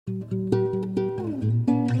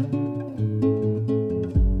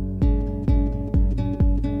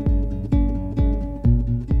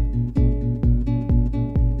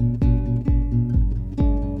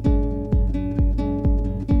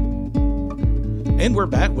And we're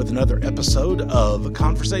back with another episode of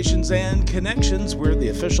Conversations and Connections. We're the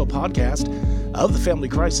official podcast of the Family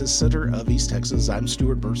Crisis Center of East Texas. I'm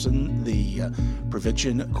Stuart Burson, the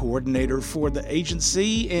prevention coordinator for the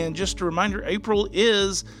agency. And just a reminder, April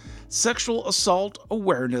is Sexual Assault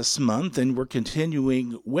Awareness Month, and we're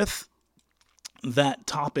continuing with that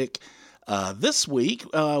topic this week.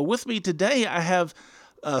 With me today, I have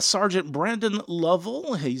Sergeant Brandon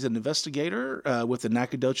Lovell. He's an investigator with the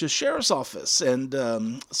Nacogdoches Sheriff's Office. And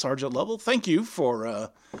Sergeant Lovell, thank you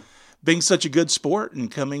for being such a good sport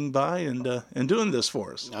and coming by and doing this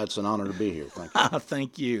for us. It's an honor to be here. Thank you.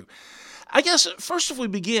 Thank you. I guess first, if we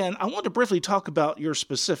begin, I want to briefly talk about your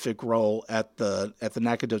specific role at the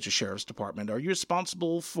Nacogdoches Sheriff's Department. Are you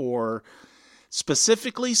responsible for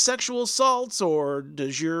specifically sexual assaults, or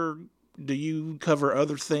do you cover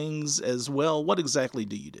other things as well? What exactly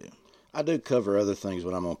do you do? I do cover other things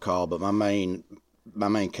when I'm on call, but my main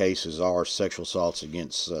cases are sexual assaults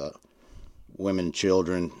against women,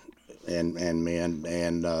 children, and men,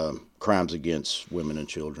 and crimes against women and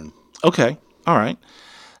children. Okay, all right.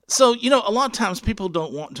 So, a lot of times people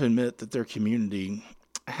don't want to admit that their community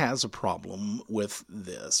has a problem with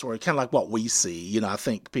this, or kind of like what we see. I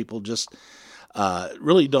think people just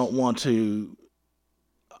really don't want to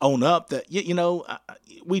own up that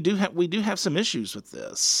we do have some issues with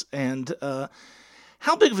this. And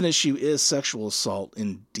how big of an issue is sexual assault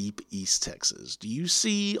in deep East Texas? Do you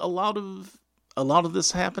see a lot of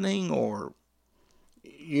this happening, or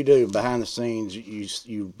you do behind the scenes?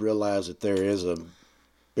 You realize that there is a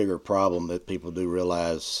bigger problem that people do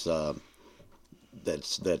realize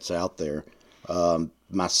that's out there.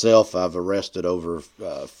 Myself, I've arrested over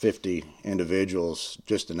 50 individuals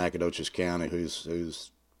just in Nacogdoches County who's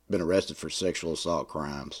been arrested for sexual assault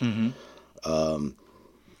crimes. Mm-hmm.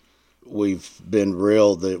 We've been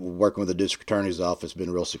working with the district attorney's office,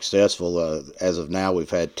 been real successful. As of now, we've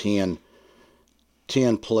had 10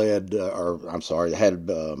 pled,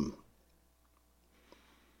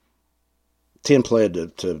 10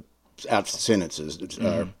 pled to out sentences,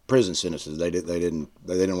 mm-hmm. Prison sentences. They didn't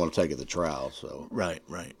want to take it to trial. So right.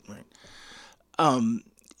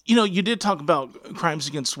 You did talk about crimes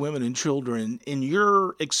against women and children. In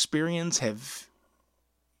your experience, have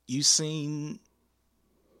you seen?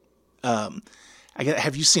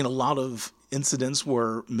 Have you seen a lot of incidents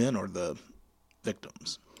where men are the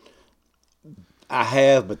victims? I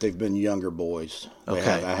have, but they've been younger boys.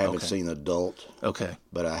 Okay. I haven't seen adult. Okay.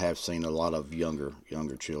 But I have seen a lot of younger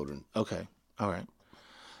children. Okay. All right.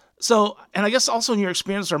 So, and I guess also in your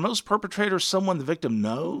experience, are most perpetrators someone the victim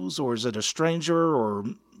knows, or is it a stranger, or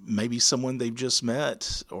maybe someone they've just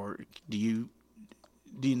met, or do you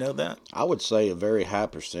know that? I would say a very high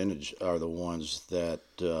percentage are the ones that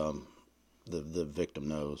the victim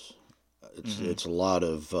knows. It's a lot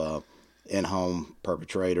of in-home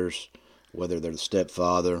perpetrators, whether they're the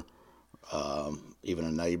stepfather, even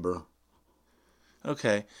a neighbor.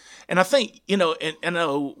 Okay. And I think, and I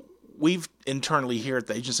know we've internally here at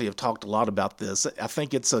the agency have talked a lot about this. I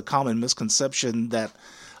think it's a common misconception that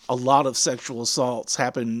a lot of sexual assaults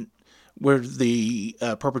happen where the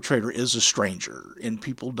perpetrator is a stranger, and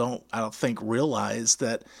people don't, I don't think, realize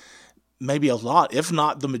that maybe a lot, if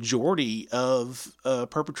not the majority of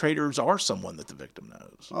perpetrators are someone that the victim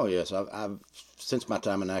knows. Oh yes, I've since my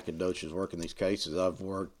time in Nacogdoches working these cases, I've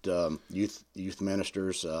worked youth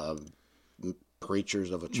ministers, preachers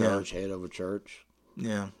of a church, head of a church.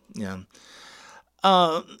 Yeah.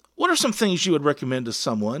 What are some things you would recommend to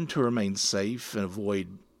someone to remain safe and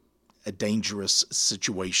avoid a dangerous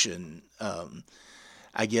situation?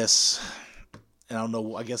 I guess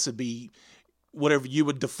it'd be whatever you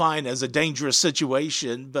would define as a dangerous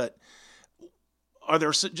situation, but are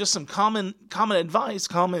there just some common advice,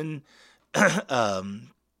 common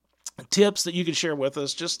tips that you can share with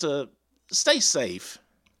us just to stay safe?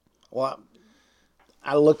 Well,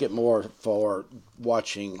 I look at more for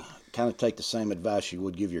watching, kind of take the same advice you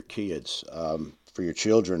would give your kids. For your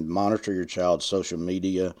children, monitor your child's social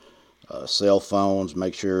media, cell phones,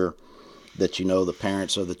 make sure that you know the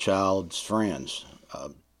parents of the child's friends.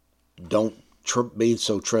 Don't be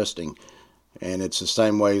so trusting. And it's the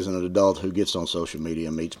same way as an adult who gets on social media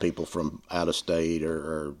and meets people from out of state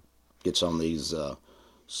or gets on these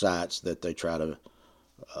sites that they try to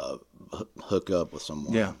hook up with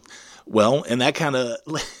someone. Yeah. Well, and that kind of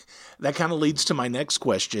leads to my next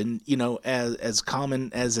question. As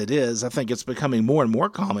common as it is, I think it's becoming more and more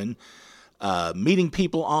common meeting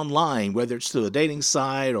people online, whether it's through a dating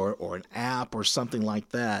site or an app or something like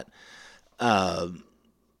that.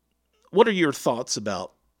 What are your thoughts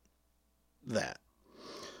about that?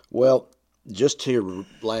 Well, just here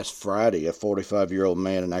last Friday, a 45-year-old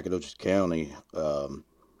man in Nacogdoches County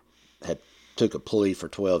had took a plea for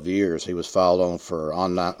 12 years. He was filed on for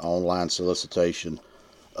online solicitation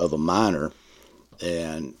of a minor,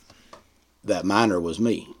 and that minor was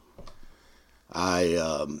me.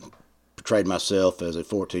 I portrayed myself as a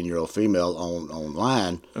 14-year-old female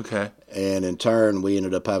online. Okay. And in turn, we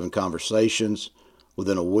ended up having conversations.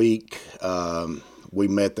 Within a week, we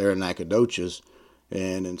met there in Nacogdoches,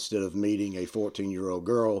 and instead of meeting a 14-year-old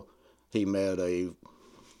girl, he met a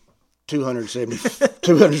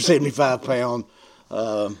 275-pound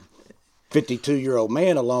 52-year-old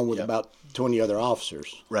man, along with about 20 other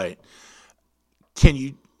officers. Right. Can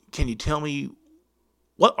you tell me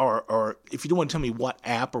what, or if you don't want to tell me what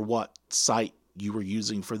app or what site you were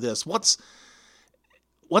using for this, what's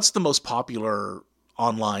the most popular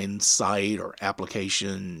online site or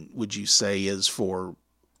application would you say is for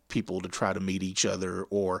people to try to meet each other,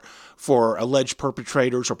 or for alleged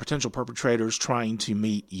perpetrators or potential perpetrators trying to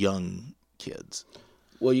meet young kids?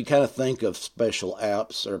 Well, you kind of think of special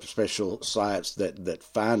apps or special sites that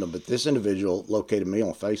find them, but this individual located me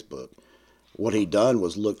on Facebook. What he done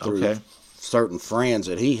was look through certain friends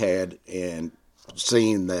that he had and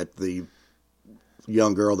seen that the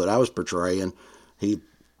young girl that I was portraying, he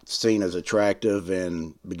seen as attractive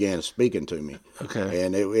and began speaking to me. Okay.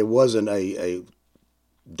 And it wasn't a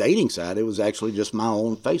dating site. It was actually just my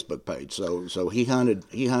own Facebook page. So he hunted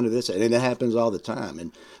this, and it happens all the time.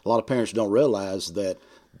 And a lot of parents don't realize that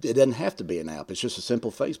it doesn't have to be an app. It's just a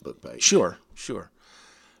simple Facebook page. Sure.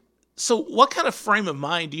 So what kind of frame of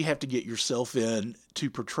mind do you have to get yourself in to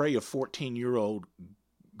portray a 14-year-old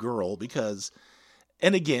girl? Because,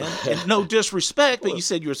 and again, and no disrespect, but you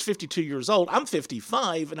said you were 52 years old. I'm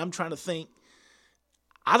 55, and I'm trying to think,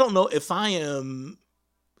 I don't know if I am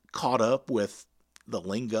caught up with the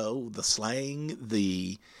lingo, the slang,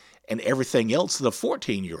 and everything else that a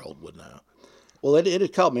 14-year-old would know. Well, it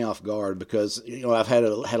had caught me off guard because, I've had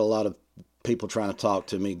a lot of people trying to talk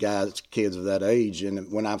to me, kids of that age.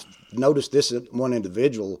 And when I noticed this one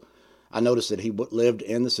individual, I noticed that he lived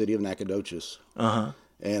in the city of Nacogdoches. Uh-huh.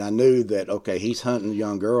 And I knew that, okay, he's hunting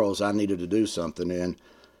young girls. I needed to do something. And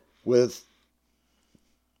with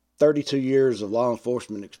 32 years of law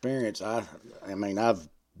enforcement experience, I mean, I've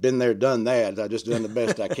been there, done that. I just done the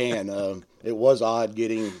best I can. It was odd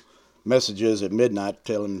getting messages at midnight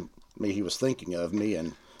telling me he was thinking of me,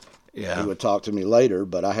 and he would talk to me later,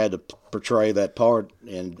 but I had to portray that part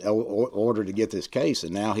in order to get this case.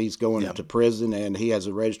 And now he's going to prison, and he has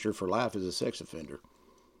a register for life as a sex offender.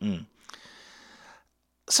 Mm.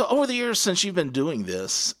 So over the years since you've been doing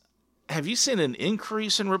this, have you seen an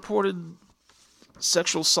increase in reported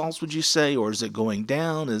sexual assaults, would you say, or is it going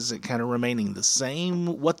down? Is it kind of remaining the same?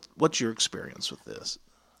 What's your experience with this?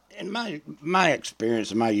 In my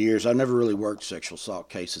experience, in my years, I've never really worked sexual assault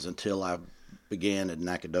cases until I began in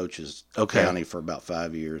Nacogdoches County for about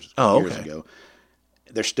 5 years. Years ago.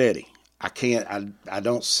 They're steady. I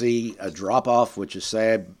don't see a drop off, which is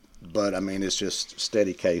sad, but I mean, it's just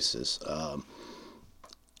steady cases.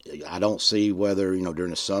 I don't see whether,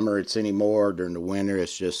 during the summer it's any more, during the winter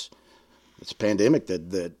it's a pandemic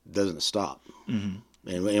that doesn't stop. Mm-hmm.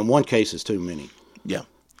 And in one case is too many. Yeah.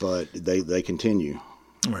 But they continue.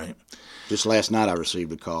 Right. Just last night I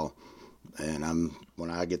received a call, and when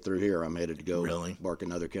I get through here, I'm headed to go work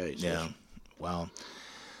another case. Yeah. Wow.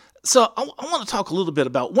 So I want to talk a little bit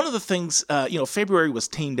about one of the things, February was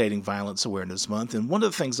Teen Dating Violence Awareness Month, and one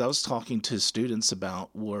of the things I was talking to students about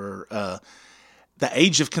were the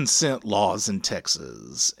age of consent laws in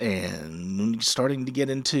Texas, and starting to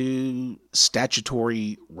get into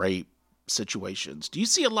statutory rape situations. Do you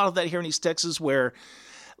see a lot of that here in East Texas where,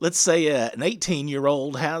 let's say an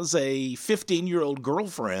 18-year-old has a 15-year-old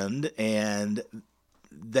girlfriend and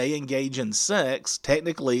they engage in sex?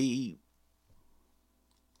 Technically,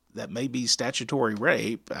 that may be statutory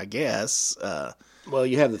rape, I guess. Well,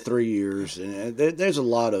 you have the 3 years, and there's a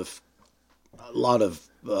lot of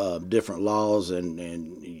different laws, and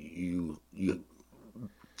you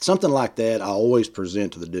something like that. I always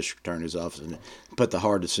present to the district attorney's office and put the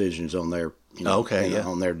hard decisions on their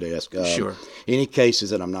on their desk. Sure. Any cases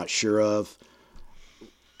that I'm not sure of,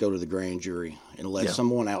 go to the grand jury and let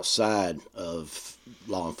someone outside of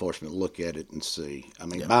law enforcement look at it and see. I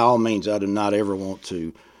mean, by all means, I do not ever want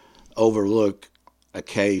to overlook a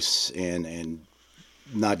case and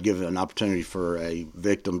not give an opportunity for a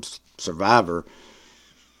victim survivor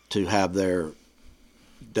to have their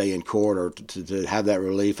day in court, or to have that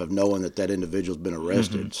relief of knowing that individual's been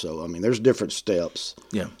arrested. Mm-hmm. So, I mean, there's different steps.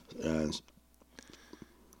 Yeah.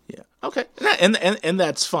 Yeah. Okay. And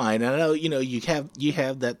that's fine. I know, you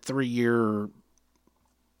have that 3 year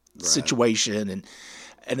situation.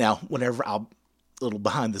 And now whenever a little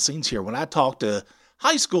behind the scenes here, when I talk to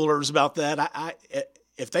high schoolers about that, I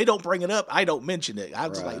if they don't bring it up, I don't mention it. I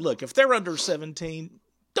was like, look, if they're under 17,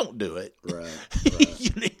 don't do it. Right.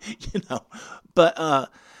 you know, but,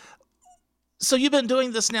 so you've been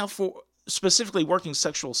doing this now for specifically working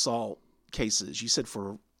sexual assault cases. You said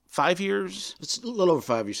for 5 years? It's a little over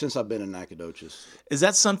 5 years since I've been in Nacogdoches. Is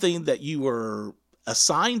that something that you were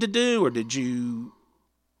assigned to do, or did you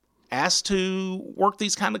ask to work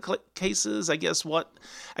these kind of cases? I guess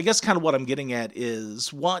kind of what I'm getting at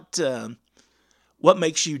is what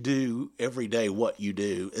makes you do every day what you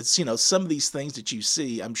do. It's, some of these things that you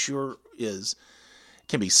see, I'm sure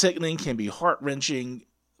can be sickening, can be heart-wrenching,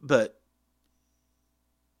 but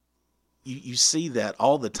you see that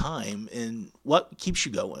all the time. And what keeps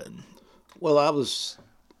you going? Well, I was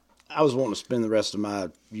wanting to spend the rest of my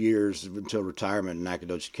years until retirement in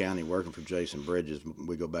Nacogdoches County working for Jason Bridges.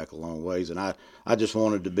 We go back a long ways. And I just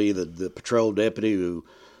wanted to be the patrol deputy who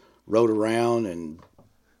rode around and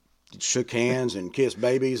shook hands and kissed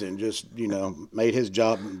babies and just, made his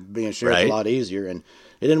job being sheriff a lot easier. And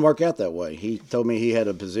it didn't work out that way. He told me he had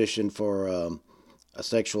a position for a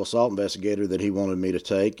sexual assault investigator that he wanted me to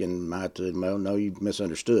take. And I told him, well, no, you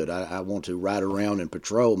misunderstood. I want to ride around and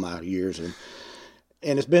patrol my years. And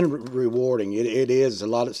it's been rewarding. It is a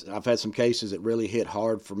lot of. I've had some cases that really hit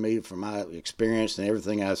hard for me, from my experience and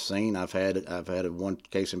everything I've seen. I've had one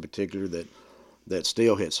case in particular that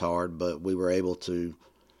still hits hard, but we were able to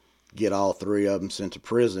get all three of them sent to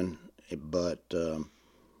prison. But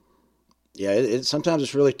sometimes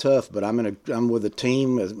it's really tough. But I'm with a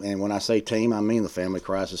team, and when I say team, I mean the Family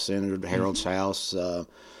Crisis Center, Harold's House.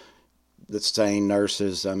 The same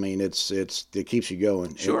nurses. I mean, it keeps you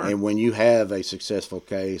going. Sure. And when you have a successful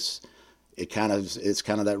case, it's kind of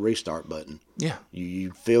that restart button. Yeah.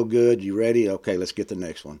 You feel good. You ready? Okay, let's get the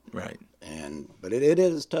next one. Right. But it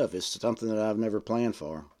is tough. It's something that I've never planned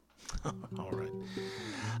for.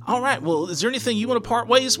 All right. Well, is there anything you want to part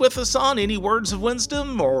ways with us on? Any words of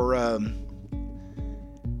wisdom or?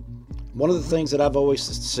 One of the things that I've always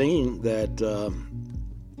seen that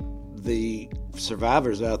the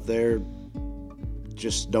survivors out there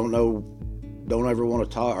just don't ever want to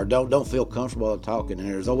talk, or don't feel comfortable talking. And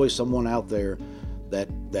there's always someone out there that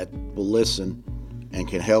will listen and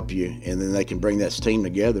can help you, and then they can bring that team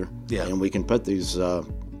together. Yeah. And we can put these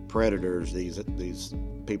predators, these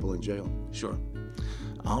people in jail. Sure.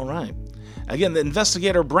 All right. Again, the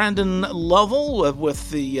investigator Brandon Lovell with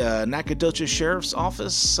the Nacogdoches Sheriff's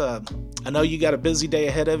Office. I know you got a busy day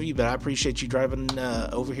ahead of you, but I appreciate you driving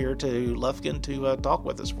over here to Lufkin to talk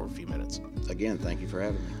with us for a few minutes. Again, thank you for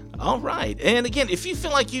having me. All right. And again, if you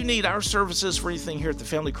feel like you need our services for anything here at the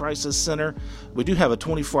Family Crisis Center, we do have a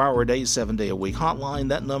 24-hour-a-day, 7-day-a-week hotline.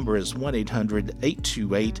 That number is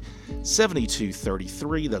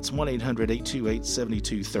 1-800-828-7233. That's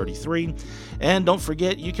 1-800-828-7233. And don't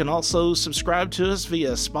forget, you can also subscribe to us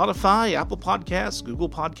via Spotify, Apple Podcasts, Google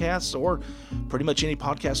Podcasts, or pretty much any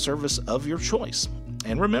podcast service of your choice.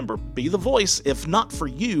 And remember, be the voice, if not for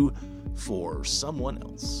you, for someone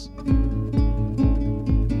else.